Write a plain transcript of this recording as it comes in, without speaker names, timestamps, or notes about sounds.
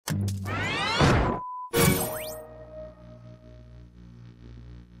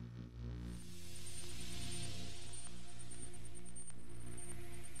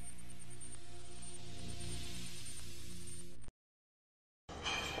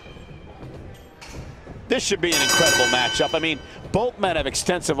This should be an incredible matchup. I mean, both men have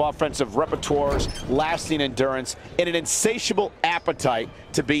extensive offensive repertoires, lasting endurance, and an insatiable appetite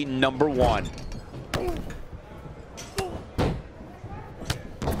to be number one.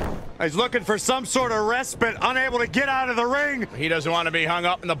 He's looking for some sort of respite, unable to get out of the ring. He doesn't want to be hung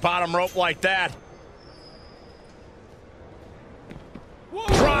up in the bottom rope like that.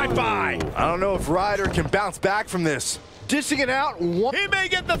 Drive-by. I don't know if Ryder can bounce back from this. Dishing it out. One. He may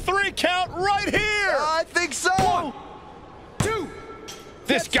get the 3 count right here. I think so. 1, 2.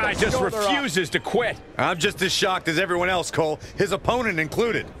 This guy just refuses to quit. I'm just as shocked as everyone else, Cole, his opponent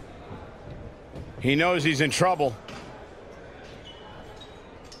included. He knows he's in trouble.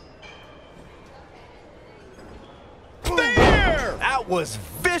 There! That was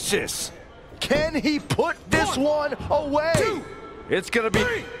vicious. Can he put this one away? 2. It's going to be...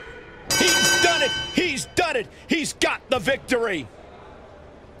 3. He's done it! He's done it! He's got the victory!